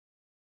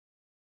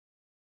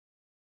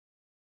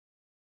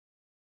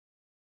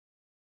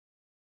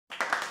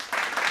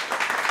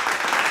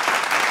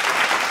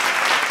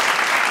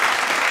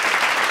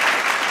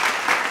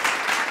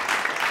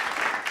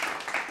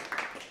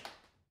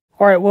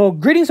Alright, well,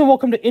 greetings and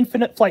welcome to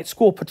Infinite Flight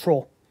School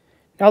Patrol.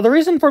 Now, the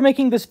reason for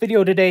making this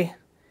video today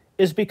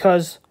is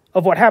because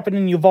of what happened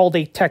in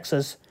Uvalde,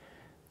 Texas,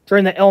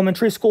 during the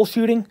elementary school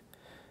shooting.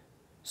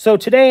 So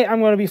today, I'm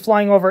going to be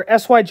flying over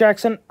S.Y.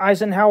 Jackson,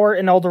 Eisenhower,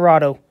 and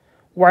Dorado,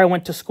 where I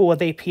went to school with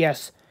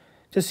APS,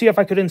 to see if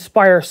I could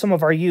inspire some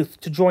of our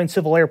youth to join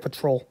Civil Air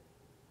Patrol.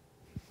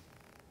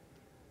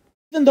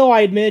 Even though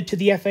I admitted to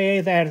the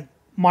FAA that I had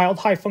mild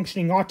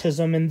high-functioning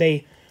autism and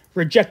they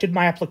rejected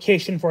my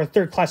application for a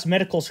third-class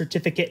medical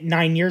certificate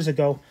 9 years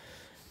ago,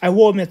 I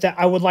will admit that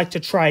I would like to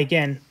try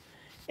again.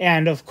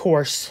 And, of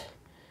course,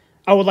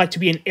 I would like to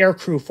be an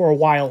aircrew for a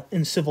while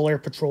in Civil Air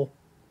Patrol.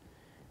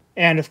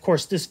 And, of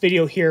course, this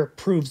video here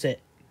proves it.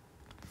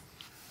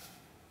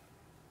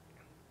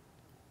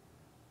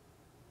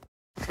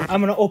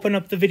 I'm going to open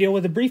up the video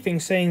with a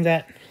briefing saying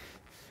that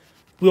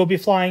we will be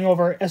flying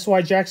over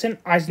S.Y. Jackson,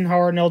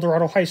 Eisenhower, and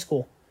Dorado High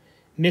School.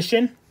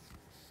 Mission: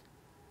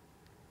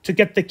 to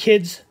get the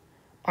kids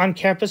on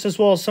campus, as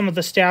well as some of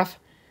the staff,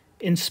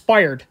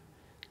 inspired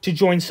to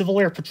join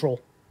Civil Air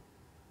Patrol.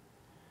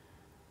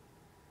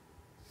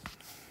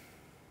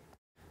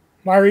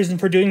 My reason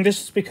for doing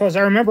this is because I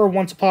remember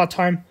once upon a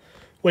time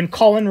when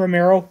Colin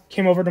Romero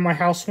came over to my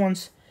house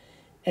once,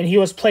 and he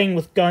was playing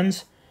with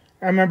guns.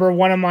 I remember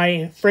one of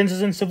my friends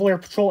is in Civil Air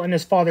Patrol, and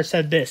his father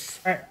said this: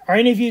 Are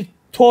any of you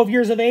 12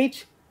 years of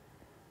age?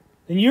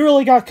 Then you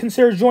really got to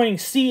consider joining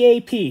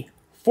CAP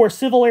for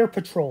Civil Air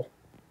Patrol.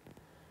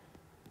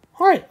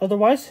 Alright,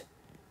 otherwise,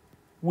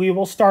 we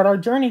will start our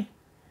journey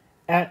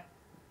at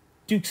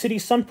Duke City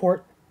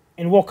Sunport,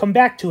 and we'll come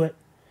back to it.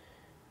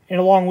 And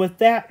along with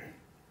that,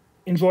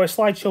 enjoy a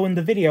slideshow in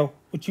the video,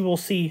 which you will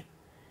see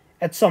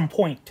at some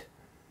point.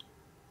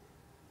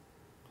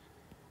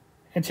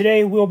 And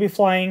today, we'll be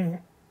flying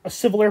a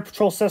Civil Air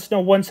Patrol Cessna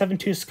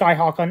 172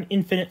 Skyhawk on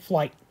Infinite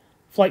Flight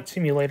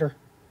Simulator.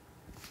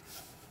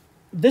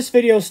 This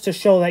video is to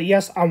show that,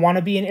 yes, I want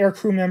to be an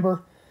aircrew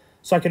member,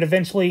 so I could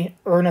eventually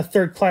earn a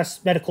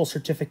third-class medical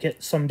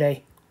certificate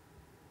someday.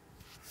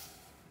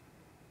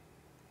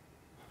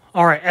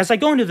 Alright, as I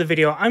go into the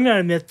video, I'm going to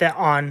admit that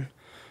on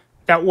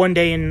that one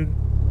day in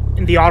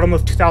the autumn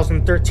of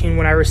 2013,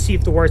 when I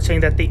received the word saying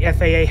that the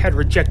FAA had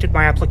rejected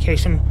my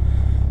application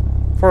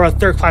for a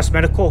third-class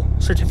medical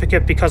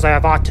certificate because I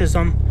have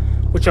autism,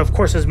 which of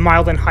course is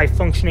mild and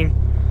high-functioning,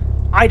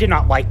 I did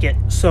not like it,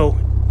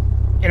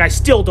 and I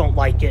still don't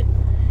like it.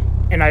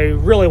 And I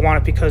really want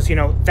it because, you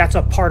know, that's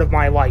a part of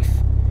my life.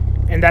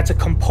 And that's a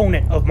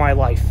component of my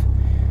life.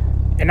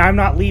 And I'm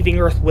not leaving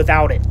Earth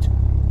without it.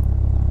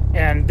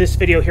 And this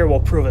video here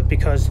will prove it,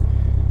 because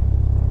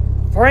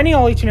for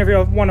each and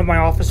every one of my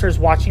officers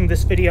watching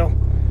this video,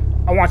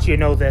 I want you to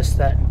know this,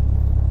 that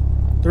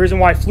the reason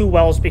why I flew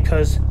well is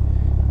because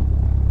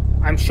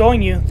I'm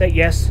showing you that,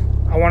 yes,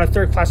 I want a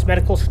third-class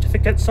medical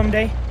certificate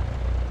someday.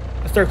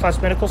 A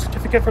third-class medical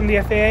certificate from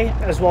the FAA,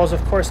 as well as,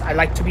 of course, I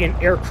like to be an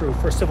aircrew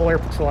for Civil Air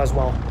Patrol as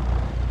well.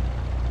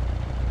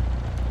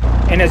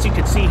 And as you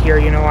can see here,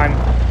 you know, I'm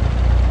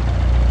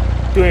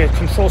doing a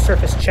control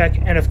surface check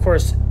and, of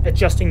course,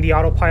 adjusting the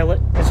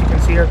autopilot, as you can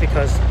see here,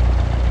 because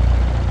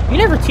you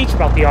never teach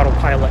about the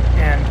autopilot.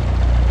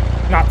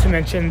 And not to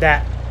mention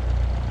that,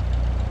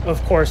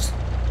 of course,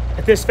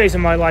 at this phase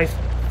of my life,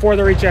 for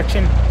the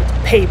rejection, it's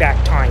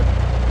payback time.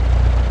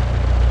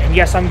 And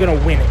yes, I'm going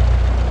to win it.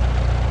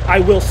 I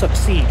will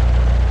succeed.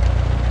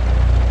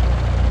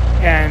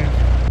 And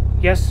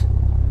yes,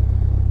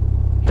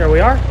 here we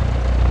are,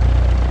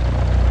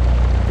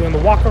 doing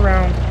the walk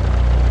around.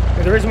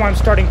 And the reason why I'm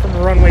starting from the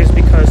runway is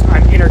because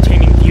I'm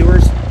entertaining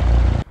viewers.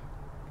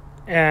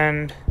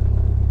 And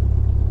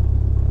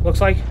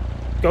looks like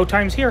go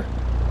time's here.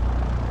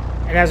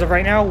 And as of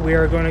right now, we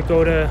are going to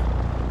go to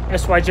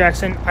S.Y.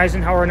 Jackson,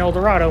 Eisenhower, and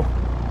Dorado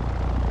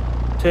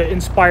to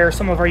inspire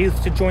some of our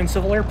youth to join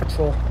Civil Air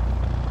Patrol.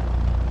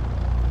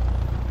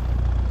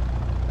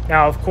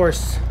 Now, of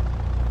course,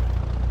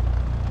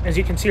 as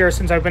you can see here,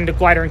 since I've been to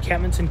glider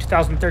encampments in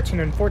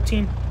 2013 and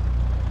 14,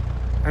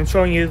 I'm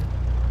showing you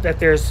that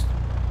there's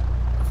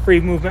free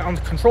movement on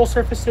the control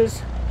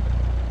surfaces.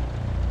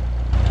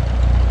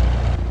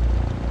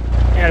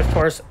 And, of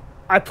course,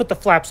 I put the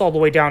flaps all the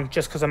way down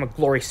just because I'm a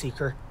glory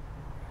seeker.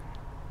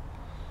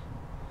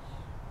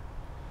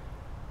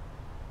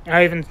 And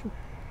I even,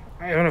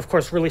 of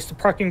course, released the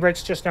parking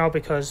brakes just now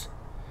because,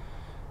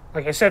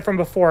 like I said from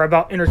before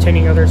about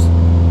entertaining others,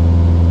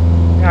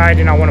 I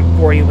did not want to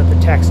bore you with the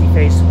taxi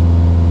face.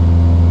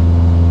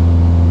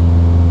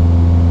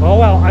 Oh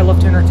well, I love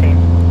to entertain.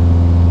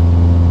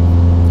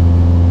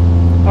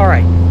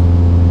 Alright.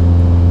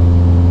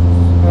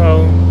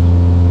 So,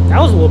 that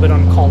was a little bit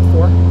uncalled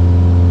for.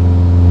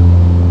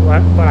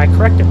 But I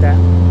corrected that.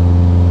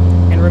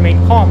 And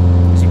remained calm,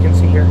 as you can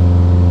see here.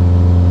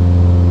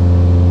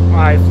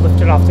 I've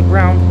lifted off the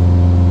ground.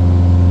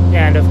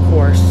 And of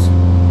course,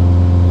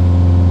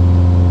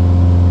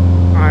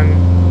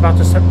 I'm about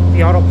to set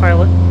the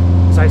autopilot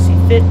as I see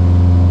fit,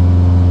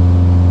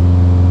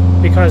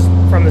 because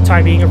from the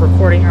time being of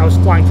recording, I was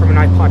flying from an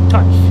iPod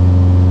Touch,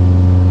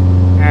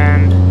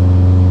 and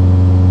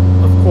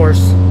of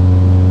course,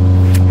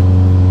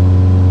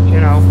 you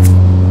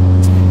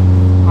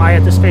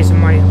at this phase in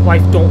my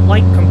life, don't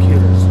like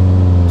computers,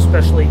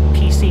 especially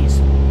PCs.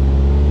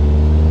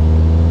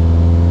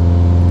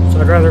 So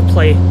I'd rather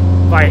play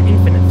via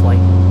infinite flight.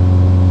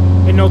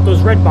 And note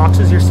those red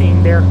boxes you're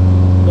seeing there,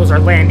 those are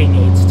landing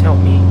aids to help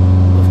me,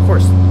 of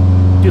course,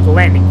 do the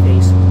landing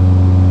phase.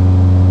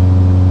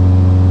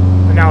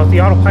 And now with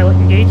the autopilot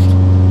engaged,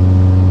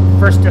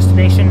 first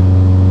destination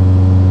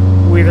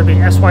will either be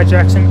SY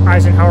Jackson,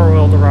 Eisenhower, or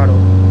El Dorado.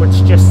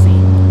 Let's just see.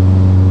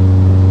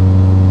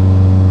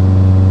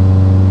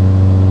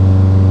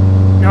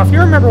 Now, if you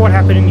remember what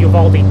happened in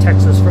Uvalde,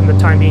 Texas from the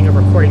time being of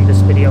recording this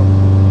video,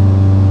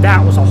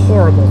 that was a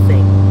horrible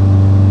thing.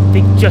 I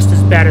think just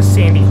as bad as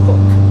Sandy Hook.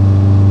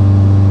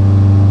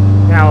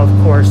 Now, of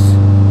course,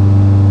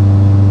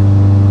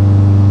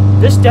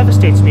 this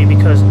devastates me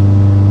because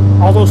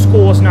although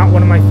school was not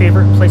one of my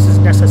favorite places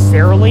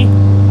necessarily,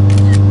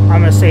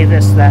 I'm going to say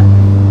this, that,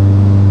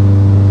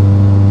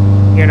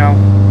 you know,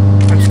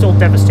 I'm still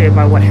devastated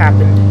by what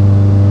happened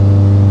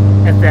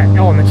at that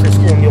elementary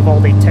school in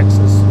Uvalde,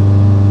 Texas.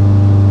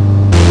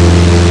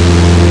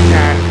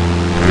 And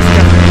this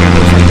definitely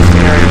looks like a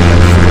scenario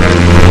that's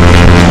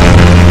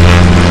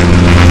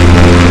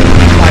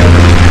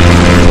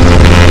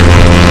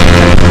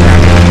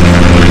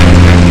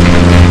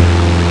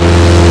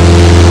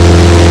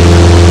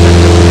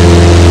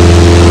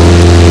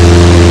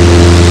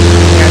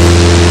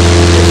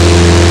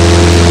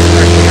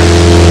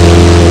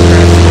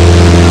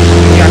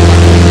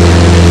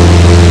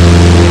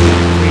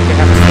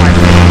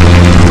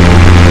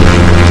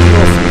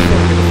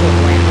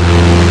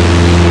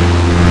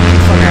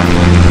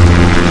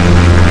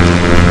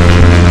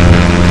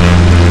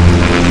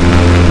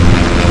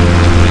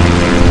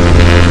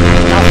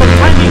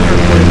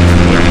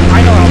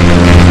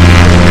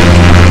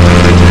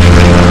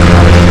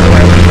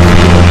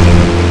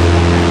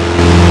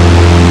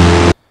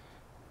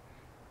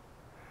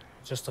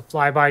just a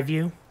flyby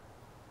view,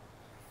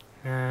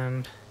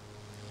 and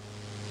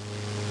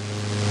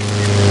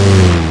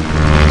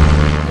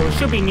we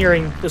should be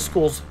nearing the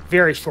schools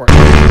very shortly.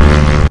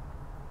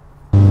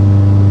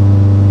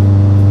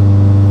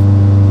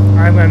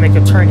 I'm going to make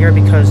a turn here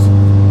because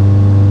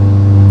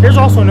there's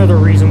also another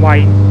reason why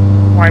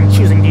I'm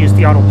choosing to use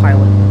the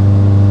autopilot.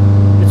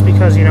 It's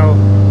because, you know,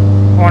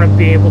 I want to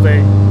be able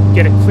to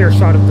get a clear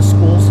shot of the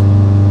schools,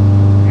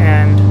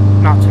 and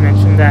not to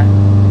mention that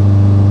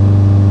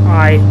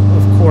I,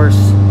 of course,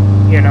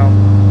 you know,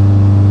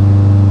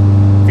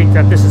 think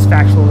that this is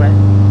factual, that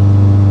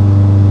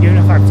even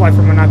if I fly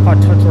from an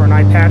iPod Touch or an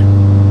iPad,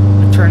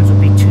 the turns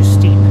would be too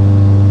steep.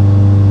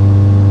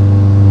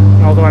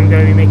 Although I'm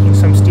going to be making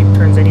some steep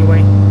turns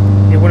anyway,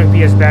 it wouldn't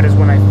be as bad as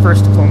when I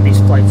first flown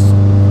these flights,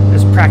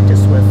 as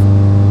practice with,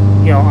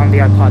 you know, on the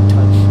iPod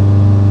Touch.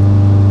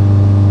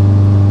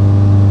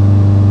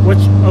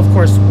 Which, of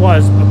course,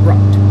 was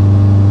abrupt.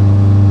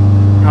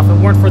 Now, if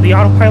it weren't for the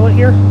autopilot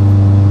here,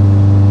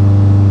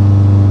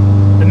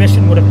 the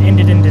mission would have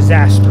ended in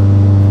disaster.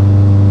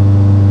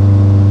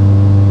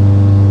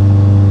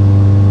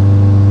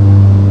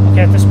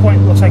 Okay, at this point,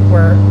 it looks like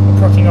we're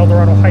approaching El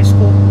Dorado High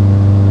School.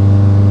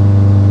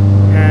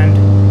 And,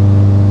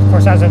 of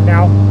course, as of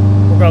now,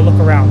 we're going to look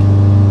around.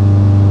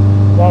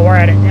 While we're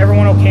at it,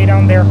 everyone okay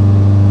down there?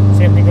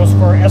 Same thing goes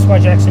for SY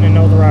Jackson and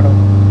El Dorado.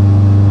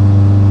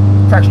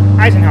 Correction,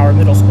 Eisenhower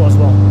Middle School as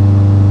well.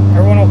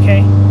 Everyone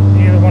okay?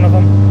 Either one of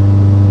them?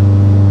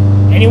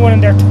 Anyone in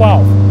there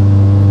 12?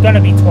 Gonna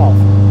be 12.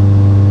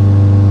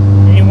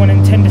 Anyone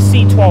intend to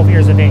see 12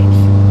 years of age?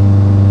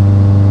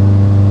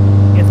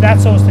 If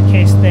that's so is the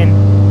case, then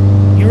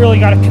you really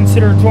got to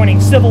consider joining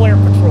Civil Air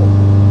Patrol.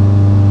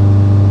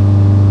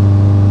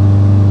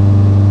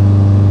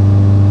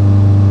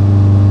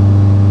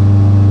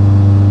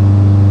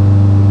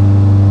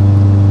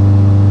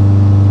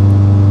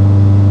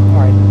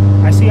 Alright,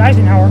 I see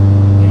Eisenhower,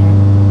 you know,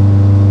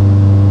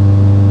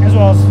 as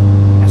well as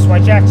SY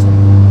Jackson.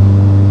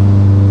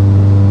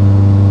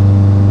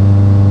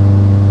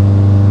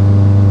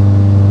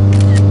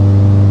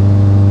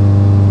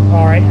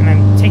 Alright, and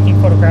I'm taking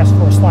photographs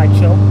for a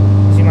slideshow,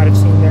 as you might have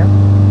seen there.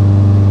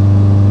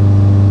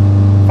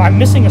 If I'm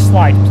missing a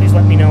slide, please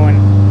let me know and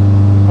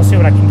I'll see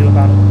what I can do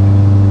about it.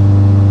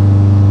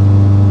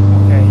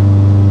 Okay.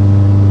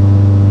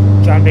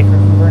 John Baker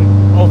Hoover.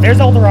 Oh, there's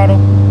El Dorado.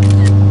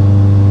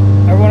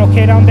 Everyone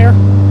okay down there?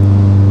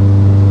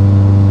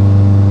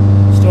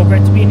 Still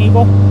great to be an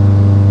Eagle?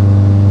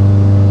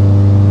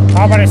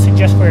 How about I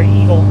suggest for your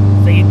Eagle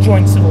that you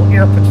join Civil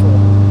Air Patrol,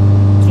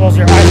 as well as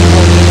your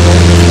Eisenhower Patrol.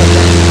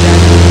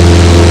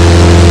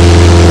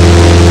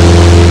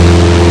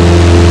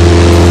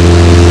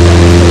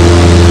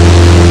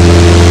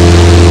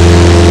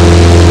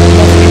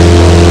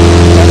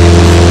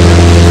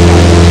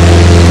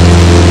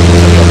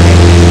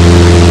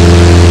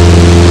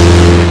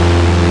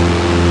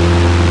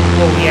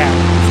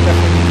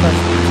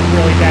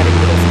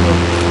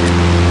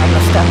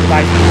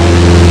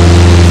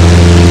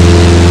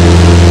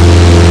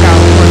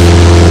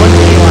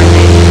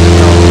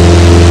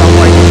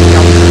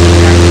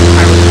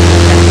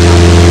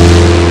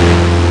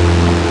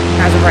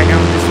 Right now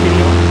in this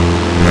video,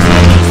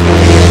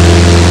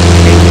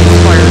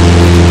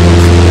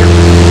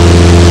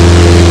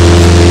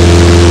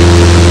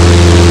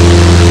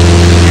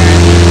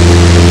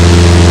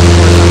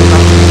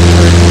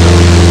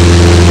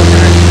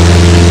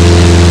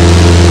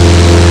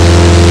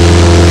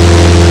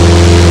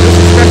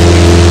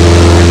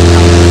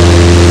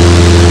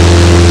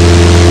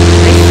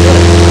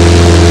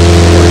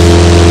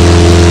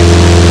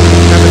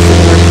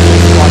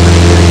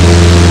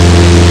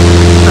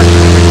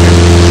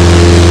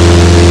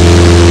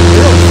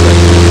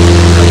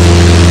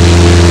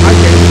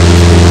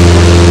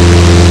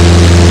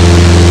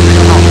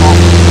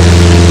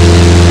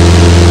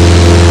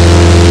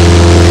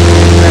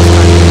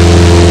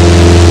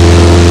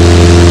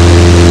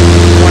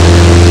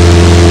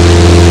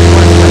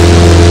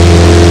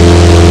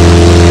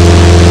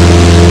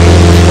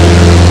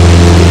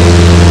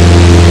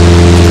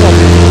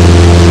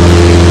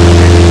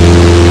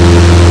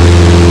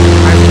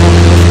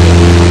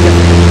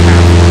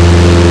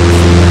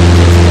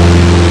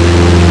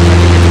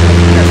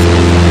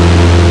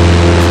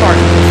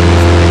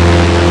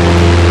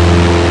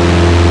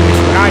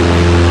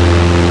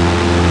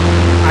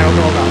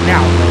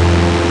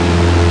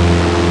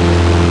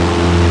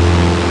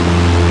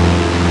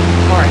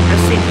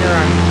 sure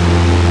I'm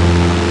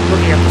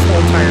looking at this whole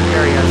entire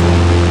area as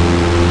well.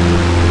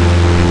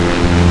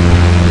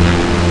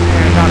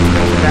 And not to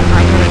mention that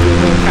I'm going to do a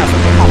little pass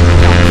over hop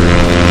down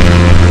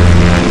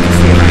to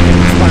see if I can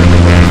inspire the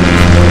way to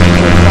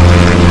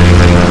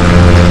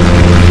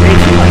they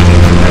feel like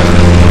it's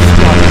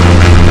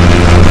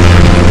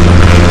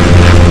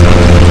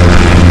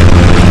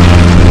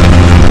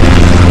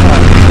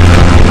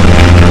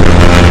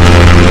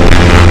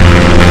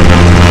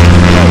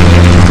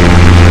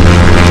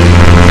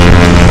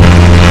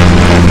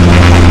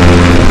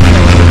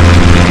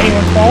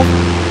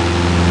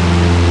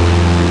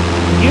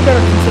you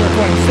better consider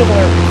joining Civil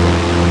Air Patrol.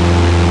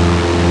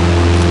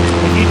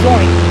 If you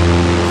join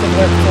Civil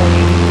Air Patrol and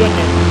you do good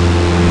in it,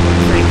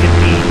 I'm sure you could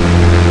be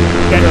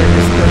better in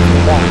your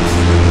spiritual lives.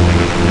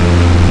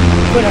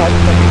 It could help,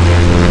 but you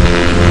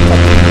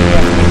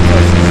have to make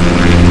choices.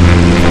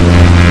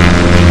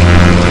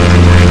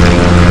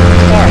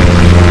 Alright.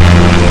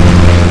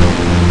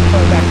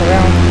 Turn back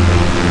around.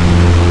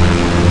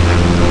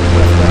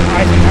 That's the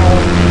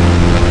Eisenhower.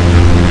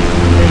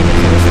 Then you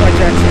get to the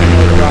Rejection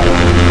and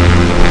Dorado.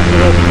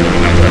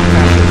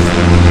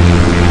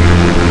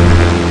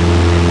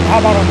 How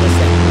about on this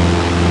end?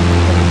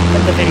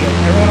 From the video.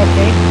 Everyone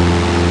okay?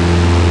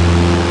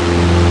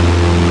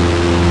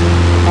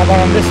 How about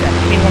on this end?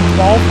 Anyone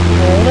 12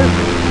 or older?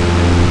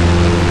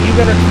 You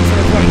better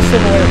consider joining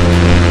Civil Air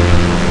Patrol.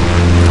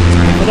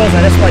 And for those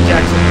at S.Y.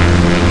 Jackson,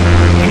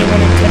 anyone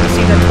intend to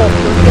see their 12th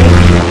birthday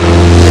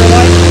in their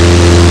life?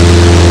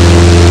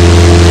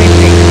 Same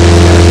thing.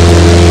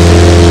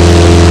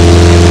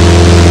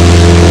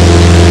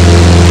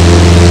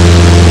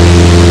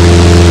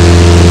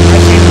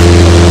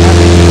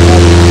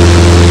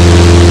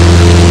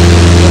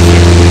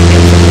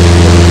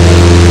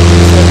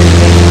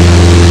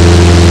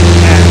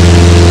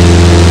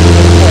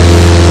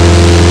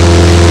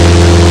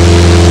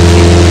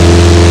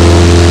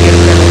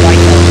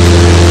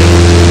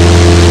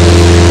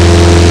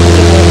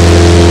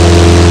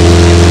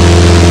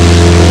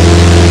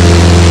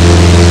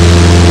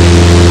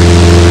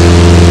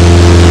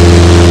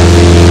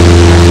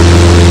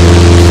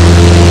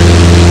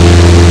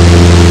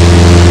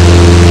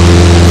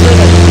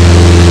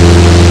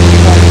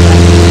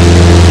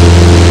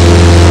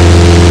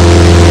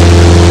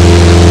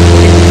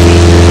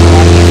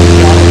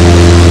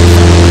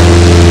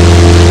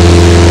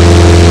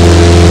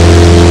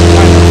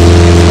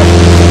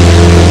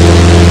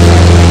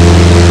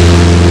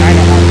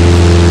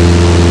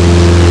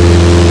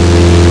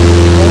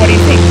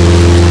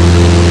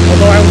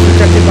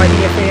 by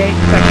the FAA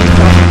back in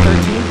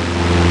 2013,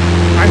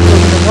 I'm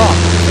proving them wrong,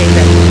 saying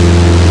that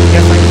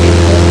yes, I'm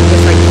capable,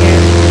 yes, I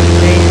can,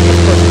 may, and of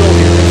course will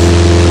do this,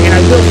 and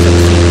I will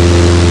succeed.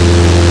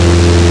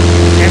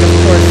 And of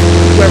course,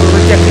 whoever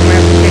rejected my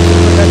application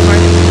for that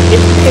time,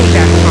 it's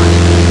payback time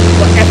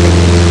for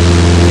ethics.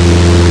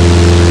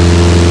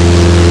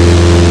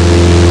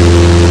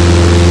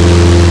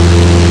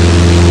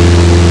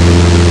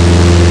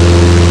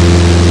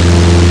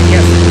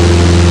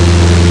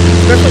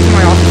 Especially to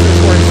my officers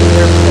who are in Civil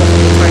Air Patrol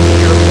from the time they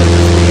hear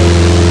this video,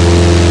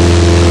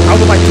 I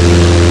would like to be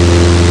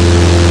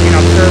an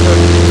observer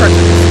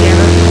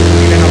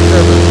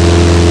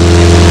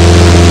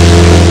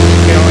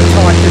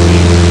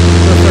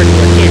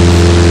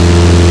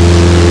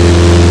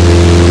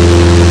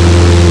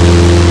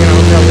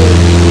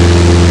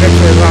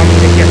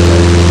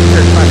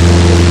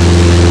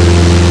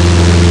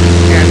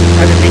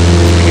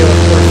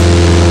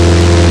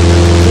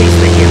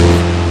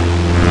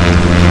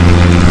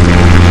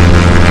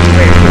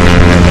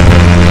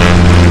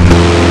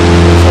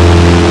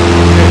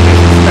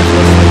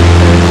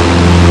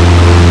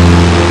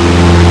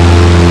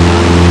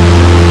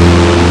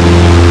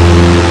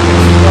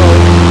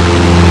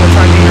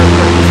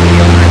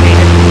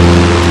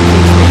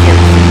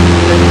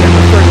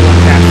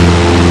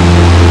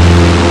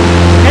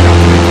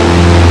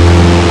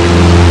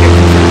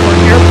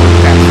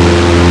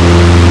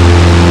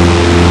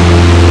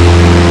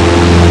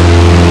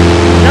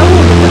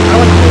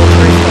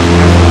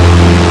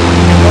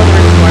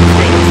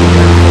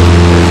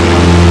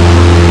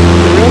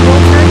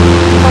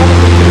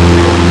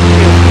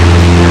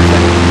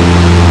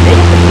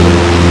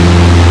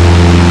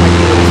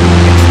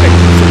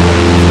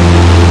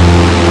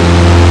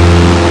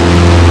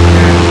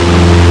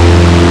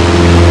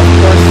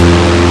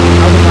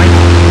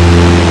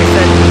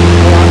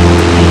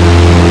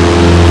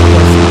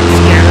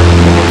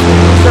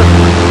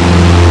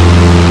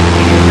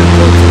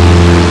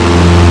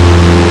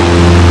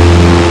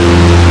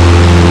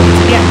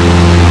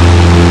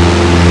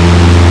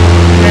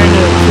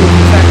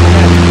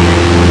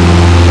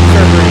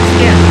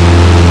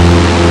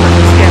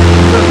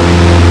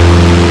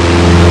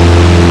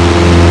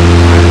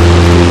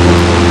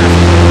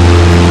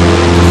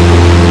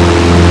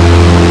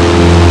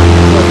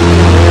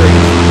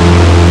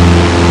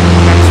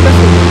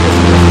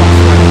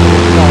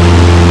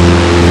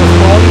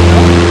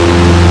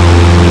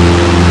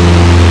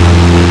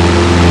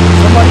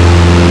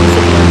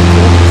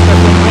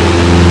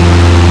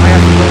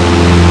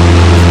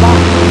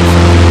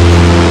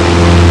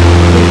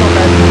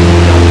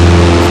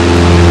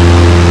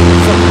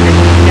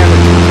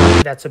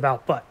that's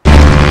about, but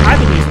I've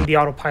been using the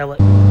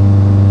autopilot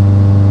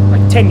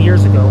like 10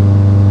 years ago,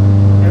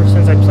 ever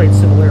since I played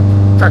Civil Air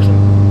Traction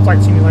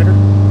Flight Simulator,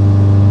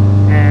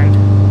 and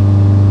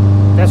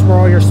that's where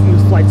all your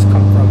smooth flights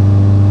come from,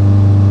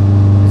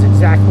 is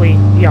exactly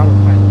the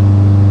autopilot.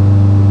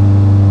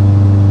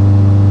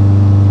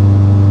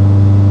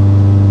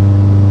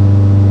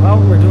 Well,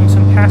 we're doing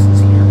some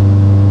passes here.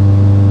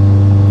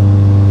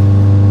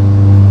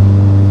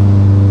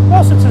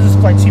 Well, since this is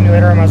Flight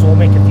Simulator, I might as well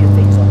make a few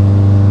things up.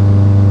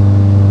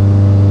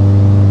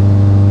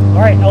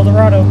 Alright, El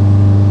Dorado.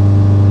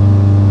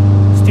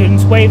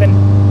 Students waving.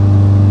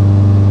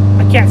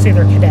 I can't say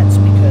they're cadets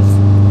because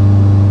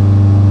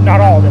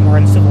not all of them are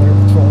in Civil Air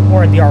Patrol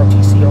or in the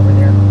ROTC over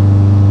there.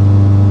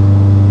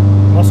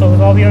 Also, with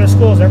all the other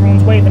schools,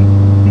 everyone's waving.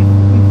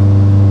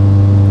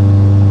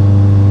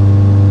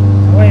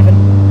 Waving.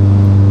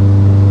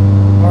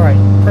 Alright,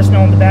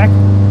 personnel in the back,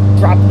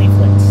 drop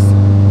leaflets.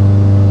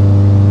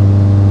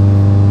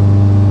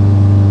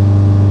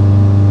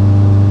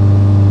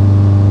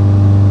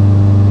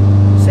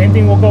 Same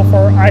thing will go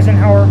for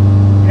Eisenhower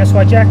and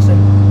S.Y. Jackson.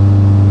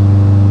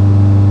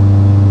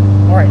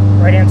 Alright,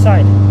 right hand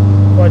side.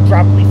 Go ahead,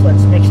 drop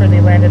leaflets. Make sure they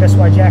land at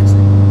S.Y. Jackson.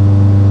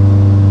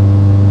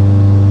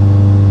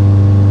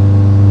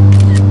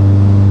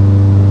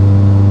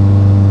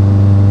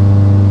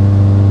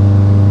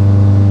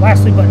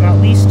 Lastly but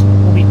not least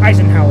will be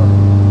Eisenhower.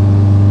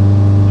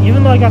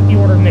 Even though I got the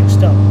order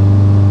mixed up,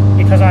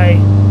 because I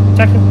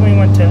technically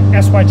went to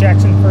S.Y.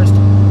 Jackson first,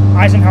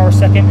 Eisenhower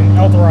second, and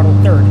El Dorado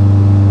third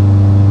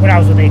when I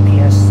was with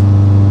APS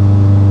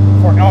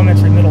for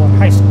elementary, middle, and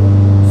high school.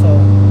 So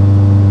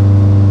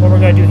what we're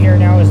going to do here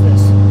now is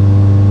this.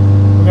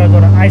 We're going to go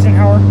to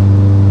Eisenhower,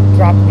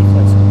 drop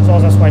leaflets, as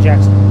well as S.Y.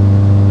 Jackson.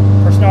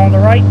 Personnel on the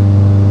right,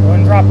 go ahead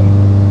and drop them.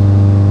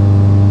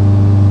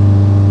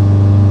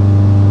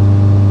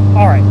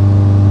 Alright.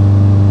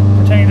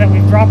 Pretending that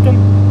we've dropped them,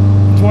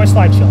 enjoy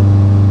slideshow.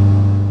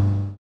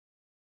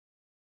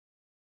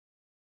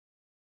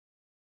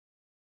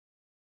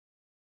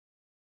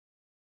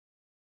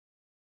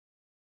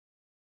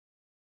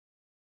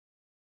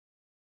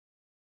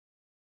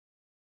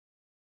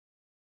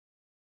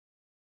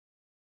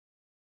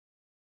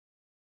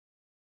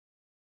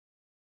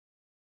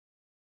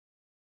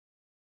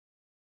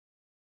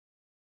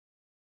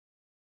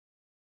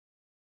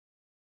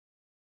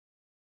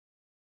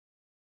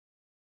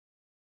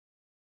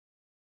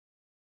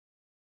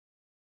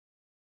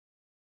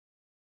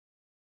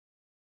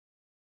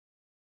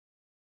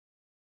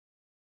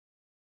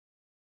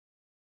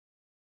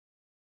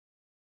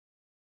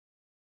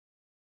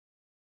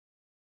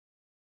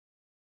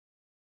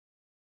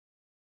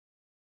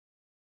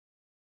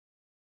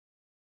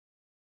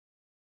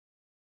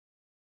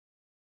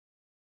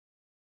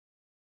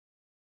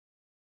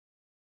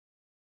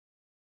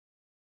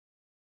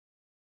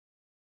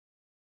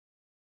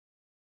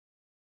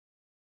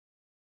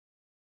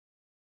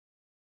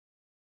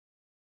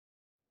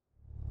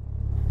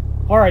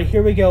 Alright,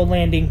 here we go,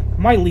 landing.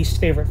 My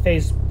least favorite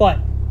phase, but,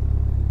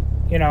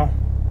 you know,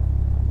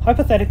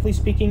 hypothetically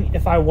speaking,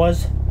 if I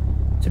was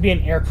to be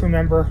an aircrew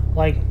member,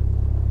 like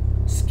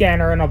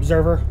scanner and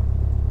observer,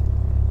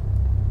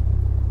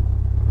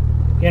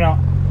 you know,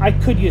 I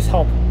could use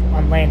help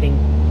on landing.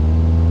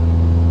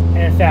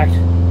 And in fact,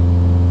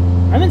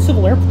 I'm in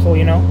Civil Air Patrol,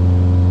 you know,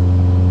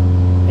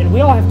 and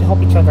we all have to help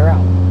each other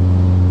out.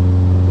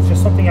 It's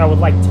just something I would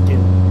like to do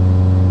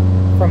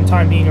from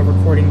time being of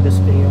recording this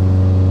video.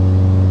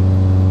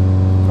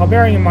 Now,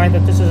 bearing in mind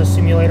that this is a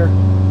simulator,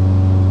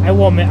 I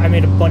will admit I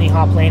made a bunny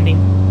hop landing,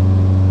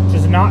 which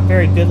is not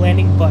very good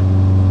landing, but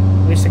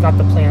at least I got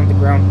the plane on the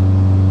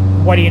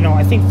ground. What do you know?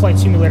 I think flight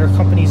simulator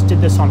companies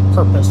did this on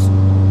purpose,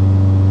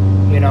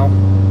 you know,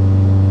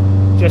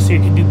 just so you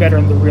can do better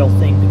in the real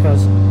thing,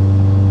 because,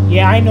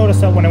 yeah, I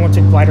noticed that when I went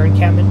to glider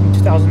encampment in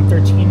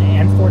 2013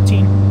 and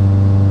 14,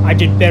 I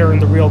did better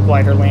in the real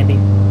glider landing.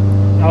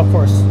 Now, of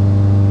course,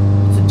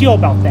 what's the deal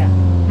about that?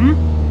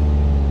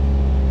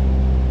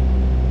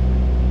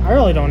 I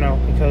really don't know,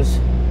 because,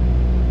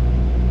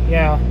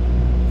 yeah,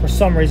 for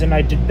some reason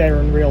I did better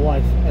in real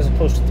life as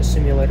opposed to the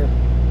simulator.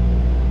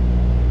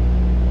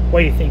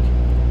 What do you think?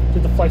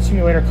 Did the flight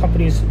simulator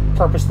companies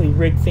purposely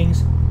rig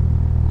things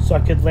so I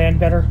could land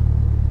better?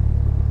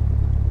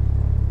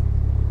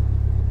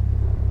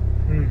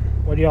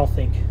 What do y'all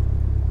think?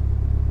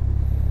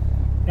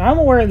 Now, I'm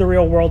aware in the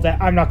real world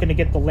that I'm not going to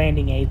get the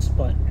landing aids,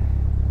 but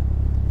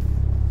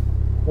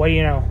what do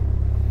you know?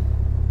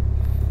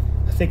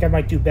 I think I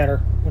might do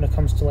better when it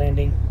comes to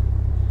landing.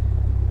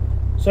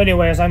 So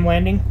anyway, as I'm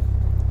landing,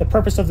 the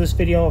purpose of this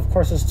video, of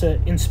course, is to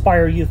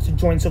inspire youth to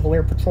join Civil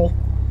Air Patrol.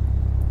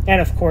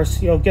 And of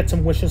course, you know, get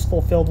some wishes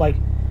fulfilled, like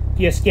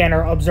be a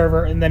scanner,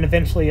 observer, and then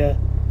eventually a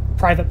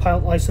private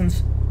pilot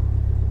license.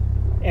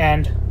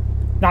 And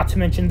not to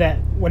mention that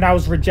when I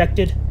was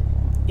rejected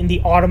in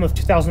the autumn of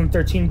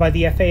 2013 by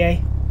the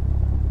FAA,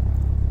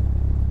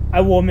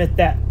 I will admit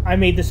that I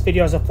made this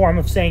video as a form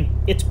of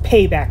saying, it's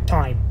payback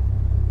time.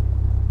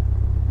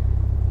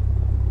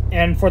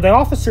 And for the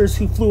officers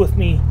who flew with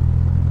me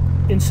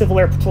in Civil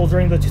Air Patrol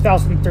during the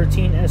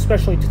 2013 and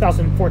especially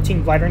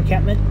 2014 glider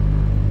encampment.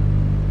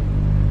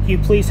 Can you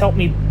please help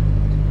me,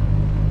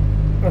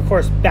 of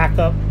course, back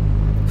up?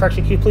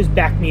 Correction, can you please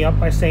back me up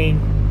by saying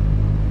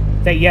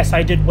that yes,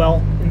 I did well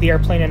in the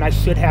airplane and I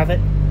should have it?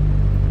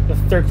 The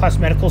third-class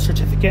medical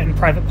certificate and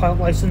private pilot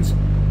license,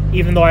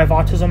 even though I have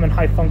autism and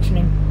high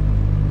functioning.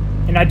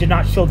 And I did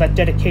not show that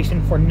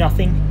dedication for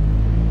nothing.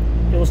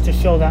 It was to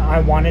show that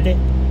I wanted it.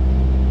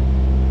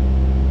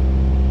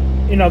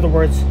 In other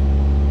words,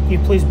 can you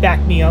please back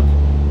me up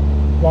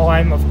while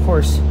I'm, of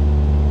course,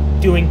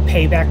 doing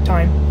payback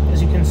time,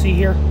 as you can see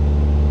here.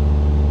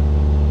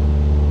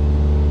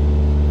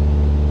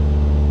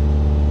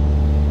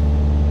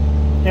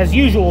 As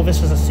usual,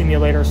 this is a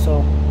simulator,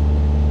 so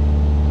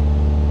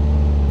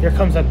here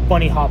comes that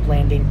bunny hop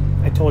landing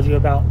I told you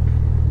about.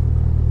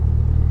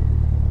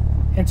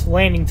 Hence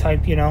landing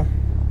type, you know.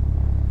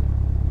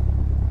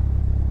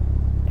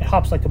 It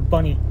hops like a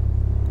bunny.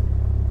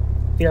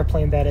 The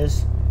airplane, that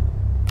is.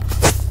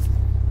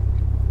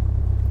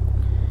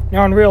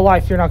 Now, in real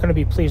life, you're not going to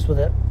be pleased with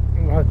it.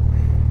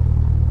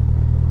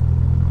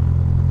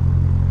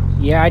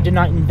 Yeah, I did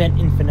not invent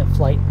infinite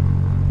flight.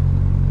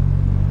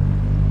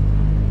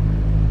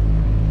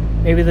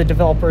 Maybe the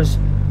developers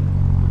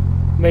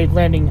made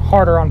landing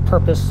harder on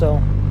purpose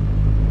so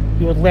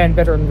you would land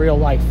better in real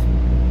life.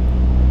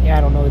 Yeah,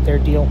 I don't know their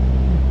deal.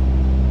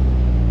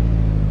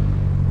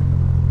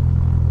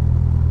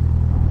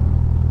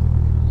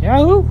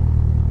 Yahoo!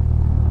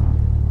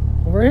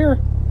 Over here.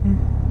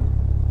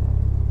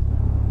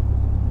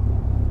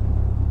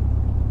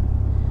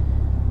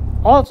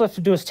 All that's left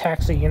to do is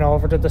taxi, you know,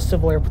 over to the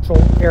Civil Air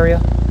Patrol area,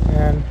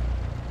 and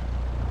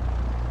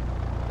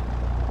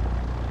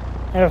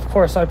of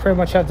course, I pretty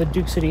much have the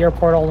Duke City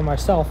Airport all to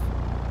myself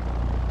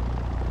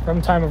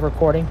from time of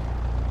recording.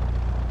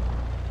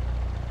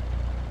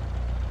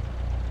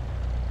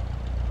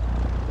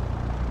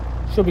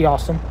 Should be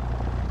awesome.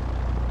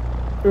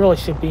 It really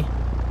should be.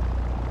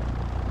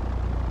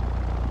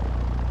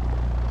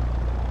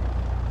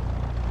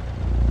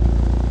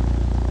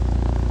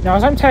 Now,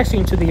 as I'm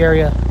taxiing to the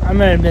area, I'm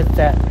going to admit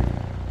that,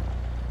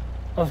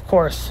 of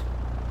course,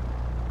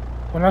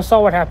 when I saw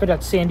what happened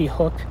at Sandy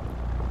Hook,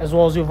 as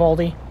well as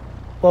Uvalde,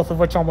 both of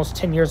which almost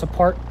 10 years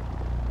apart,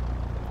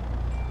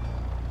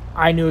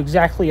 I knew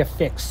exactly a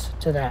fix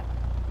to that.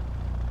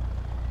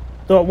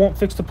 Though it won't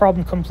fix the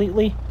problem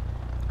completely,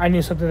 I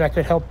knew something that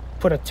could help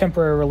put a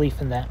temporary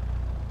relief in that.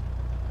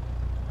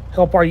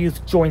 Help our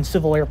youth join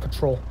Civil Air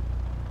Patrol.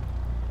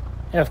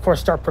 And of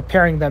course start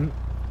preparing them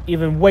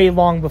even way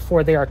long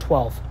before they are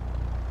 12.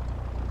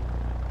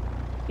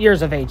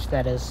 Years of age,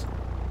 that is.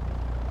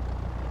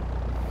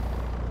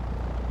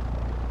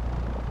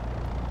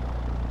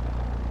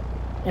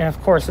 And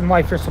of course, in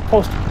life, you're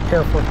supposed to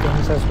prepare for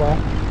things as well.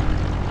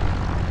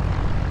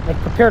 Like,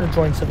 prepare to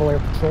join Civil Air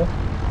Patrol.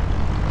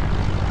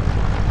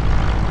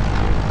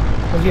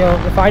 Because, you know,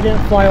 if I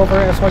didn't fly over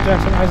S.Y.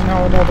 Jackson,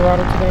 Eisenhower, and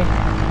Dorado today,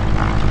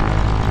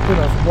 who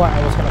knows what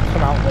I was going to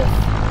come out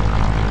with.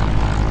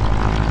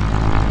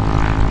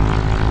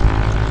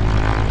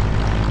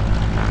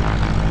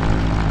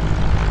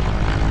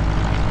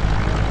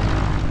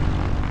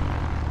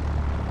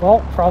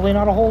 Well, probably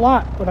not a whole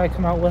lot would I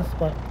come out with,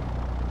 but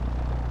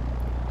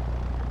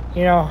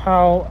you know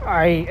how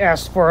I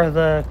asked for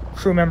the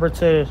crew member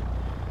to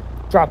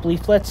drop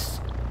leaflets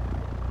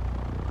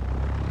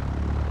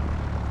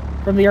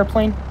from the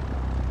airplane?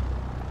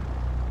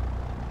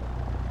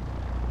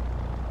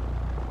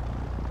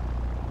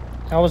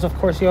 That was, of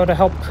course, you know, to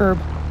help curb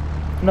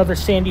another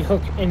Sandy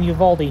Hook in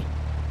Uvalde,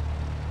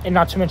 and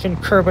not to mention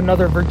curb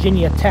another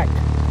Virginia Tech.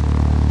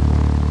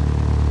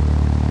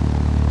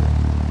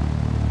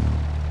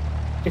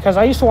 Because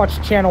I used to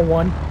watch Channel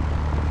 1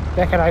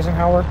 back at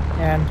Eisenhower,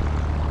 and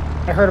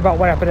I heard about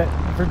what happened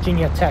at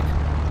Virginia Tech,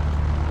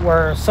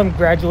 where some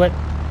graduate,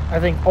 I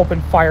think,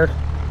 opened fire,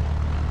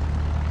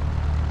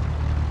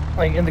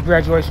 like, in the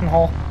graduation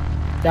hall.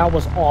 That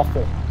was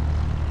awful.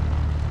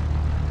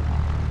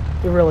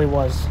 It really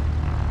was.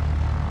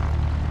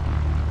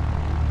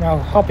 Now,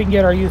 helping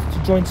get our youth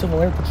to join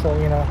Civil Air Patrol,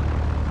 you know,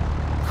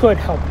 could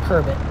help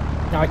curb it.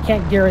 Now, I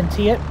can't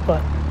guarantee it,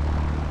 but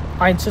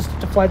I insisted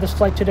to fly this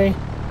flight today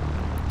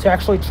to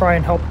actually try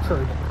and help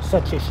curb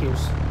such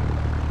issues.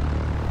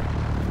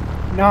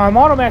 Now, I'm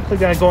automatically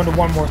going to go into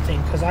one more thing,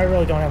 because I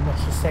really don't have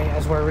much to say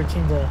as we're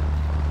reaching the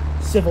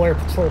Civil Air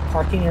Patrol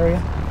parking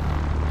area.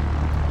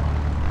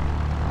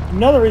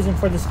 Another reason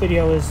for this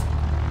video is,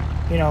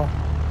 you know,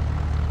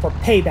 for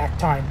payback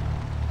time.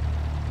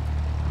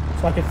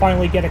 So I can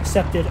finally get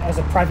accepted as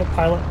a private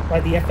pilot by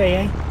the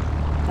FAA,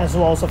 as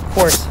well as, of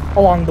course,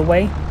 along the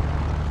way,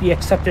 be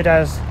accepted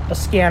as a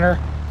scanner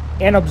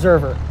and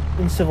observer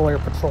in Civil Air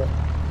Patrol.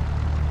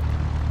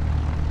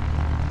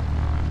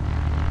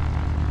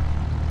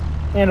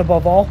 And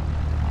above all,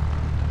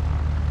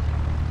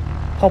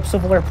 help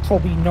Civil Air Patrol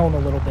be known a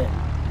little bit.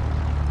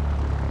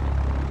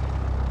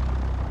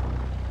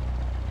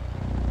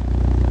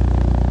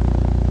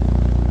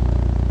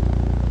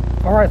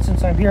 Alright,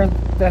 since I'm here,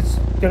 that's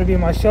going to be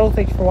my show.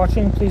 Thank you for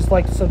watching. Please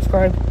like,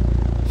 subscribe,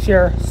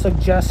 share,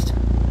 suggest,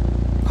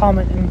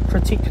 comment, and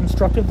critique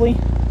constructively.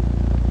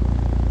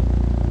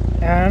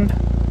 And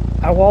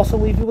I will also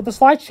leave you with a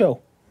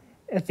slideshow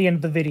at the end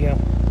of the video.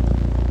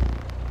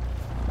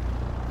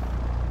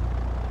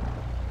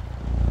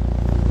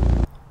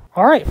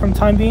 Alright, from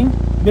time being,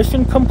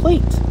 mission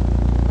complete.